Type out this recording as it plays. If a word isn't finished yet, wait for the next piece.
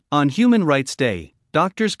On Human Rights Day,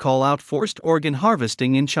 doctors call out forced organ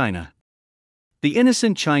harvesting in China. The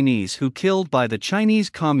innocent Chinese who killed by the Chinese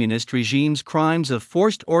Communist regime's crimes of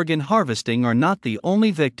forced organ harvesting are not the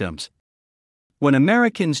only victims. When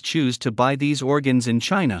Americans choose to buy these organs in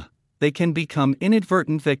China, they can become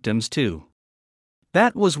inadvertent victims too.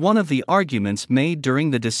 That was one of the arguments made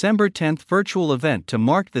during the December 10th virtual event to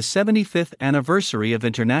mark the 75th anniversary of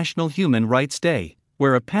International Human Rights Day,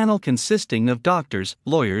 where a panel consisting of doctors,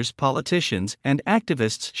 lawyers, politicians, and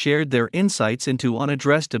activists shared their insights into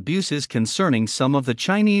unaddressed abuses concerning some of the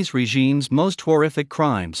Chinese regime's most horrific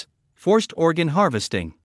crimes, forced organ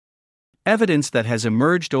harvesting. Evidence that has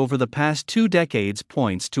emerged over the past 2 decades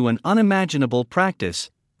points to an unimaginable practice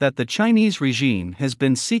that the Chinese regime has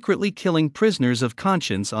been secretly killing prisoners of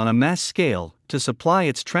conscience on a mass scale to supply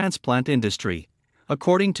its transplant industry,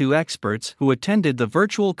 according to experts who attended the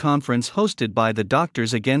virtual conference hosted by the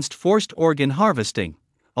Doctors Against Forced Organ Harvesting,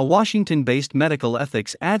 a Washington-based medical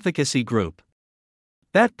ethics advocacy group.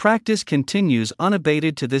 That practice continues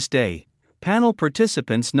unabated to this day, panel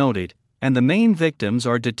participants noted, and the main victims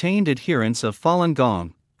are detained adherents of Falun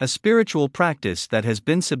Gong, a spiritual practice that has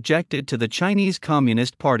been subjected to the Chinese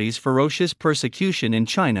Communist Party's ferocious persecution in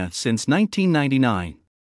China since 1999.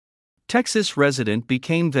 Texas resident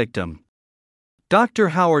became victim. Dr.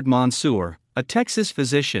 Howard Mansour, a Texas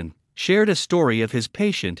physician, shared a story of his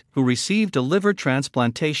patient who received a liver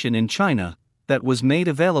transplantation in China that was made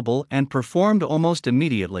available and performed almost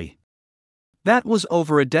immediately. That was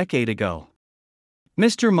over a decade ago.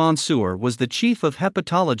 Mr. Mansour was the chief of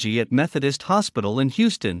hepatology at Methodist Hospital in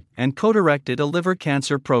Houston and co-directed a liver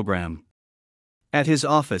cancer program. At his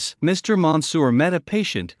office, Mr. Mansour met a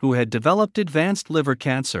patient who had developed advanced liver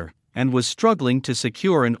cancer and was struggling to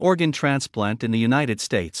secure an organ transplant in the United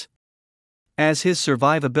States. As his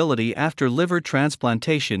survivability after liver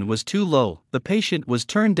transplantation was too low, the patient was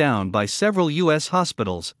turned down by several U.S.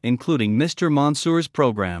 hospitals, including Mr. Mansour's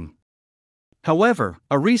program. However,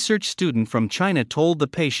 a research student from China told the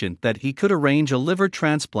patient that he could arrange a liver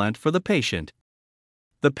transplant for the patient.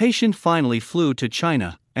 The patient finally flew to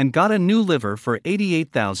China and got a new liver for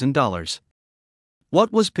 $88,000.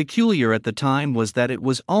 What was peculiar at the time was that it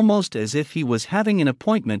was almost as if he was having an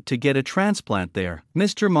appointment to get a transplant there,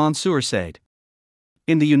 Mr. Mansour said.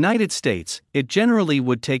 In the United States, it generally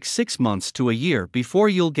would take 6 months to a year before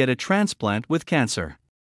you'll get a transplant with cancer.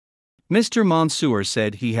 Mr. Mansour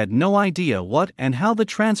said he had no idea what and how the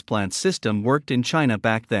transplant system worked in China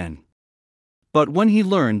back then. But when he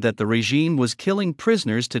learned that the regime was killing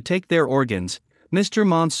prisoners to take their organs, Mr.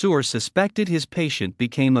 Mansour suspected his patient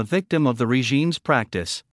became a victim of the regime's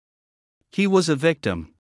practice. He was a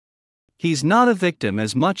victim. He's not a victim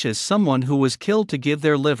as much as someone who was killed to give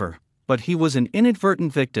their liver, but he was an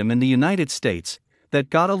inadvertent victim in the United States that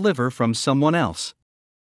got a liver from someone else.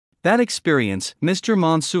 That experience, Mr.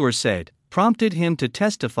 Mansour said, prompted him to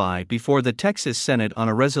testify before the Texas Senate on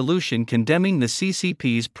a resolution condemning the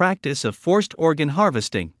CCP's practice of forced organ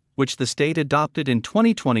harvesting, which the state adopted in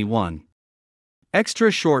 2021.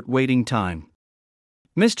 Extra short waiting time.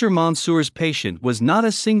 Mr. Mansour's patient was not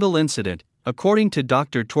a single incident, according to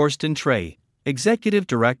Dr. Torsten Trey, executive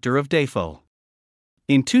director of DAFO.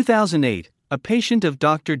 In 2008, a patient of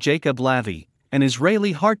Dr. Jacob Lavie, an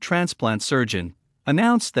Israeli heart transplant surgeon,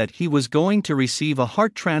 announced that he was going to receive a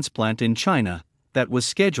heart transplant in China that was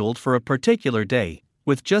scheduled for a particular day,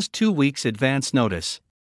 with just 2 weeks advance notice.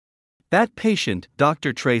 That patient,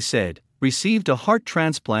 Dr. Trey said, received a heart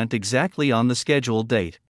transplant exactly on the scheduled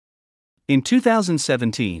date. In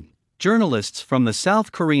 2017, journalists from the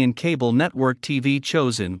South Korean cable network TV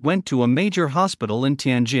Chosun went to a major hospital in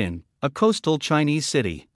Tianjin, a coastal Chinese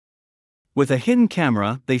city. With a hidden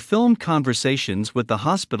camera, they filmed conversations with the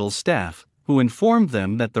hospital staff, who informed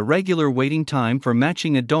them that the regular waiting time for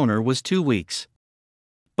matching a donor was 2 weeks.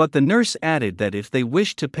 But the nurse added that if they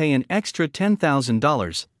wished to pay an extra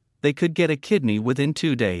 $10,000, they could get a kidney within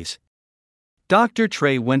 2 days. Dr.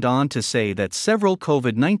 Trey went on to say that several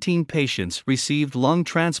COVID-19 patients received lung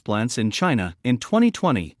transplants in China in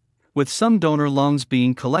 2020, with some donor lungs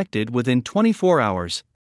being collected within 24 hours.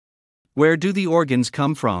 Where do the organs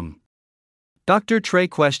come from? Dr. Trey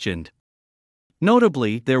questioned.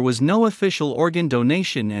 Notably, there was no official organ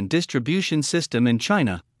donation and distribution system in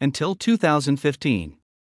China until 2015.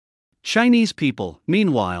 Chinese people,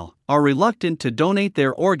 meanwhile, are reluctant to donate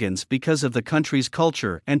their organs because of the country's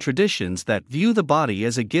culture and traditions that view the body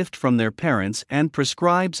as a gift from their parents and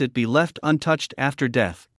prescribes it be left untouched after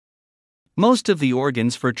death. Most of the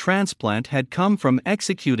organs for transplant had come from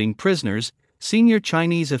executing prisoners, senior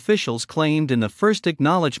Chinese officials claimed in the first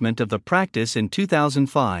acknowledgement of the practice in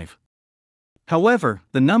 2005. However,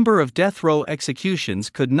 the number of death row executions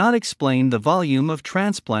could not explain the volume of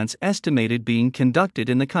transplants estimated being conducted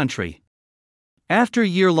in the country. After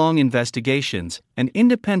year-long investigations, an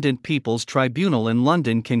independent People's Tribunal in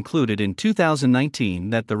London concluded in 2019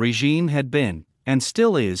 that the regime had been, and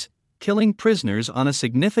still is, killing prisoners on a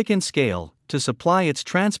significant scale to supply its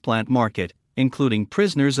transplant market, including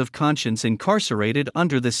prisoners of conscience incarcerated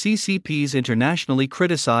under the CCP's internationally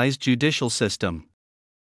criticized judicial system.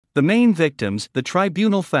 The main victims, the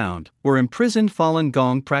tribunal found, were imprisoned Falun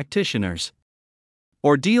Gong practitioners.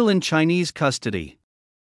 Ordeal in Chinese custody.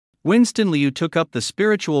 Winston Liu took up the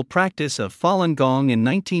spiritual practice of Falun Gong in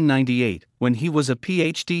 1998 when he was a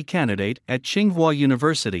PhD candidate at Tsinghua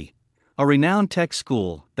University, a renowned tech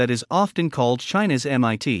school that is often called China's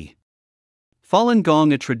MIT. Falun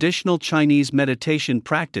Gong, a traditional Chinese meditation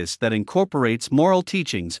practice that incorporates moral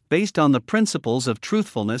teachings based on the principles of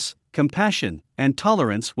truthfulness, compassion, and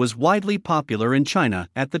tolerance, was widely popular in China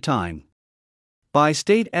at the time. By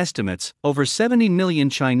state estimates, over 70 million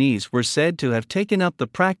Chinese were said to have taken up the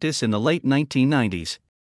practice in the late 1990s.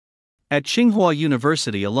 At Tsinghua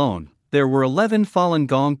University alone, there were 11 Falun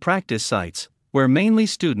Gong practice sites, where mainly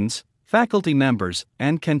students, faculty members,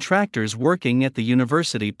 and contractors working at the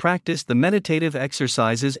university practiced the meditative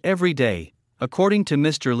exercises every day, according to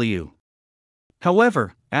Mr. Liu.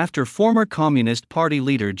 However, after former Communist Party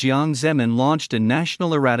leader Jiang Zemin launched a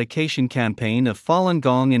national eradication campaign of Falun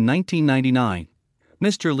Gong in 1999,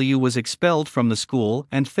 Mr. Liu was expelled from the school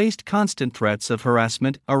and faced constant threats of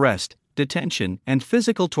harassment, arrest, detention, and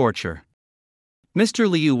physical torture. Mr.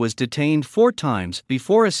 Liu was detained 4 times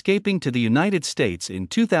before escaping to the United States in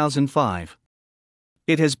 2005.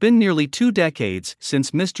 It has been nearly 2 decades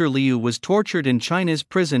since Mr. Liu was tortured in China's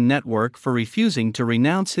prison network for refusing to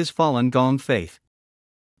renounce his Falun Gong faith.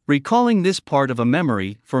 Recalling this part of a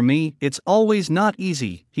memory, "For me, it's always not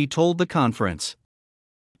easy," he told the conference.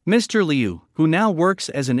 Mr. Liu, who now works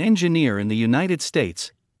as an engineer in the United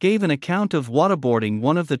States, gave an account of waterboarding,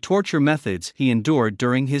 one of the torture methods he endured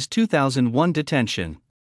during his 2001 detention.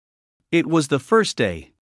 "It was the first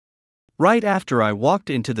day. Right after I walked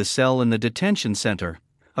into the cell in the detention center,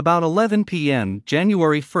 about 11 p.m.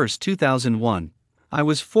 January 1, 2001, I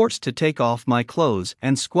was forced to take off my clothes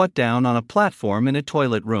and squat down on a platform in a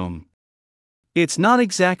toilet room. It's not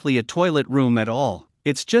exactly a toilet room at all.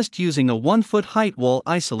 It's just using a 1-foot height wall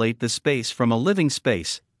isolate the space from a living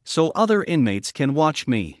space, so other inmates can watch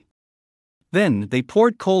me. Then they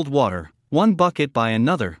poured cold water, one bucket by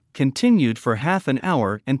another, continued for half an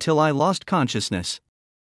hour until I lost consciousness.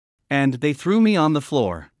 And they threw me on the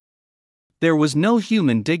floor. There was no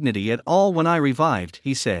human dignity at all when I revived,"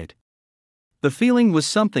 he said. "The feeling was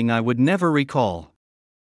something I would never recall."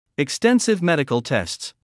 Extensive medical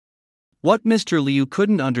tests. What Mr. Liu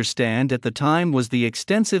couldn't understand at the time was the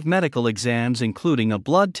extensive medical exams, including a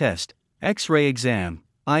blood test, X-ray exam,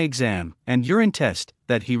 eye exam, and urine test,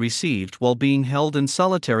 that he received while being held in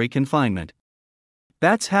solitary confinement.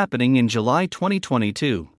 That's happening in July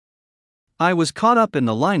 2022. "I was caught up in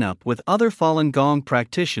the lineup with other Falun Gong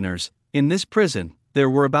practitioners. In this prison, there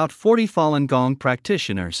were about 40 Falun Gong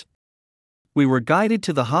practitioners. We were guided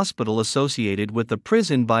to the hospital associated with the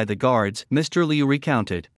prison by the guards," Mr. Liu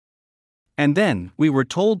recounted. "And then, we were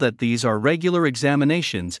told that these are regular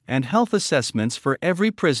examinations and health assessments for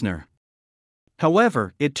every prisoner.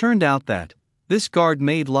 However, it turned out that this guard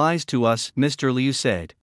made lies to us," Mr. Liu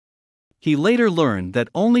said. He later learned that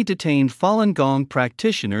only detained Falun Gong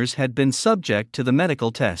practitioners had been subject to the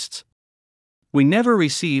medical tests. "We never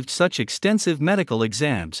received such extensive medical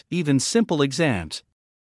exams, even simple exams.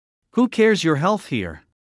 Who cares your health here?"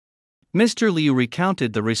 Mr. Liu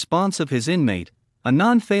recounted the response of his inmate, a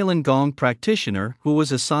non-Falun Gong practitioner who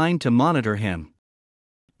was assigned to monitor him.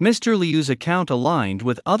 Mr. Liu's account aligned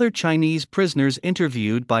with other Chinese prisoners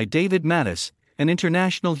interviewed by David Mattis, an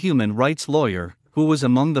international human rights lawyer, who was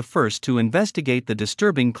among the first to investigate the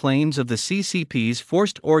disturbing claims of the CCP's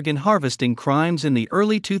forced organ harvesting crimes in the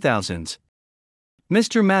early 2000s.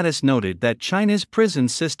 Mr. Mattis noted that China's prison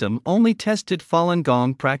system only tested Falun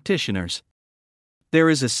Gong practitioners. "There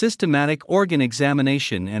is a systematic organ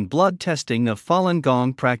examination and blood testing of Falun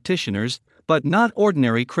Gong practitioners, but not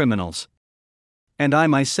ordinary criminals. And I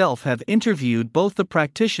myself have interviewed both the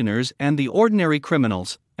practitioners and the ordinary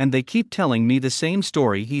criminals, and they keep telling me the same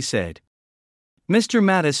story," he said. Mr.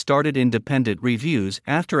 Mattis started independent reviews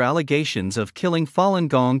after allegations of killing Falun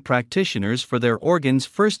Gong practitioners for their organs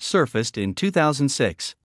first surfaced in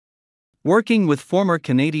 2006. Working with former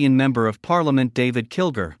Canadian Member of Parliament David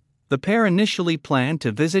Kilgour, the pair initially planned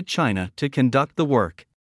to visit China to conduct the work.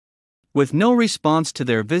 With no response to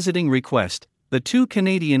their visiting request, the 2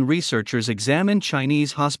 Canadian researchers examined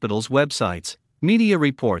Chinese hospitals' websites, media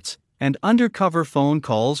reports, and undercover phone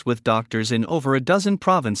calls with doctors in over a dozen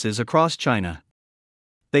provinces across China.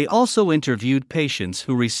 They also interviewed patients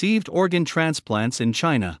who received organ transplants in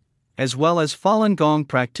China, as well as Falun Gong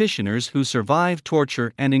practitioners who survived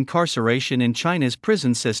torture and incarceration in China's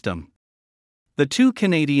prison system. The two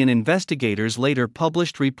Canadian investigators later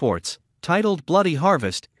published reports, titled Bloody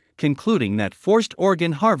Harvest, concluding that forced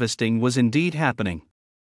organ harvesting was indeed happening.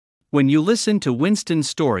 When you listen to Winston's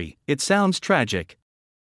story, it sounds tragic.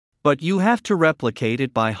 But you have to replicate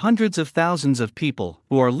it by hundreds of thousands of people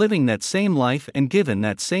who are living that same life and given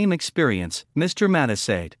that same experience, Mr. Mattis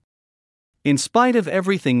said. In spite of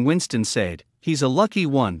everything Winston said, he's a lucky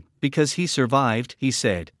one, because he survived, he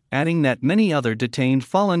said, adding that many other detained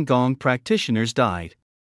Falun Gong practitioners died.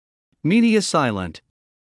 Media silent.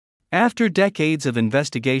 After decades of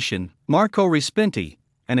investigation, Marco Respinti,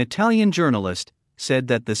 an Italian journalist, said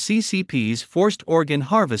that the CCP's forced organ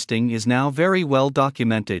harvesting is now very well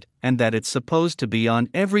documented and that it's supposed to be on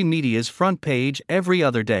every media's front page every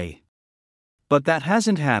other day. But that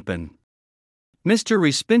hasn't happened. Mr.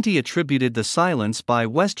 Respinti attributed the silence by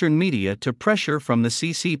Western media to pressure from the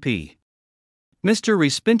CCP. Mr.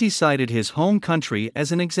 Respinti cited his home country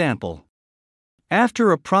as an example.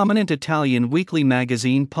 After a prominent Italian weekly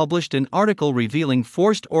magazine published an article revealing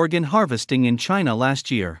forced organ harvesting in China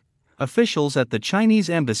last year, officials at the Chinese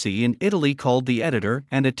embassy in Italy called the editor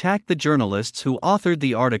and attacked the journalists who authored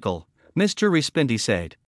the article, Mr. Respinti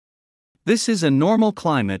said. "This is a normal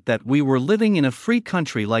climate that we were living in a free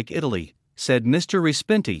country like Italy," said Mr.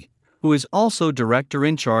 Respinti, who is also director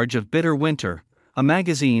in charge of Bitter Winter, a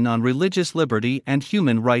magazine on religious liberty and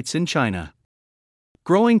human rights in China.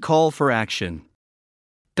 Growing call for action.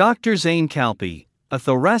 Dr. Zane Calpe, a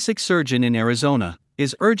thoracic surgeon in Arizona,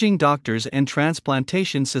 is urging doctors and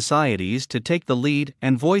transplantation societies to take the lead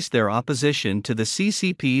and voice their opposition to the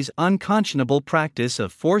CCP's unconscionable practice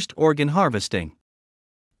of forced organ harvesting.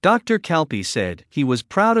 Dr. Calpe said he was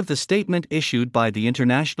proud of the statement issued by the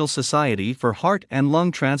International Society for Heart and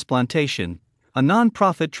Lung Transplantation, a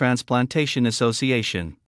non-profit transplantation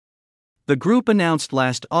association. The group announced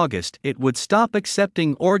last August it would stop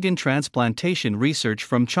accepting organ transplantation research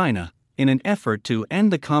from China, in an effort to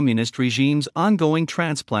end the communist regime's ongoing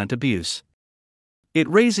transplant abuse. It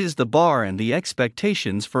raises the bar and the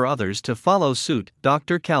expectations for others to follow suit,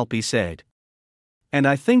 Dr. Calpe said. And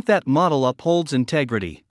I think that model upholds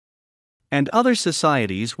integrity. And other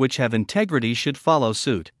societies which have integrity should follow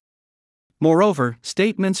suit. Moreover,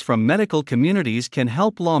 statements from medical communities can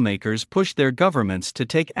help lawmakers push their governments to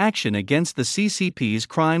take action against the CCP's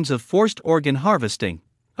crimes of forced organ harvesting,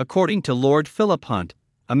 according to Lord Philip Hunt,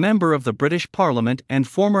 a member of the British Parliament and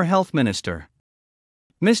former health minister.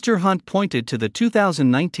 Mr. Hunt pointed to the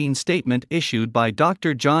 2019 statement issued by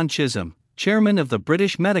Dr. John Chisholm, chairman of the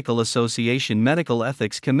British Medical Association Medical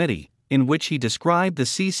Ethics Committee, in which he described the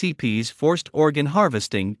CCP's forced organ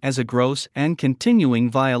harvesting as a gross and continuing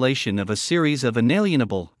violation of a series of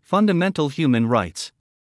inalienable, fundamental human rights.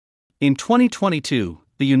 In 2022,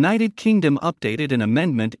 the United Kingdom updated an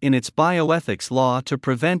amendment in its bioethics law to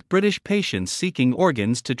prevent British patients seeking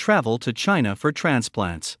organs to travel to China for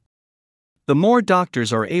transplants. The more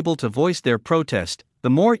doctors are able to voice their protest, the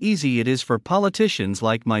more easy it is for politicians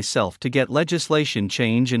like myself to get legislation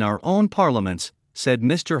change in our own parliaments, said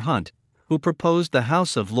Mr. Hunt, who proposed the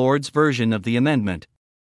House of Lords version of the amendment.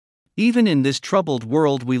 Even in this troubled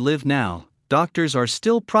world we live now, doctors are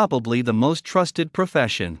still probably the most trusted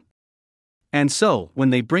profession. And so, when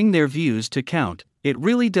they bring their views to count, it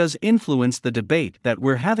really does influence the debate that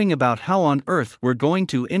we're having about how on earth we're going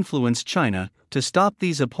to influence China to stop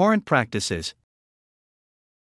these abhorrent practices,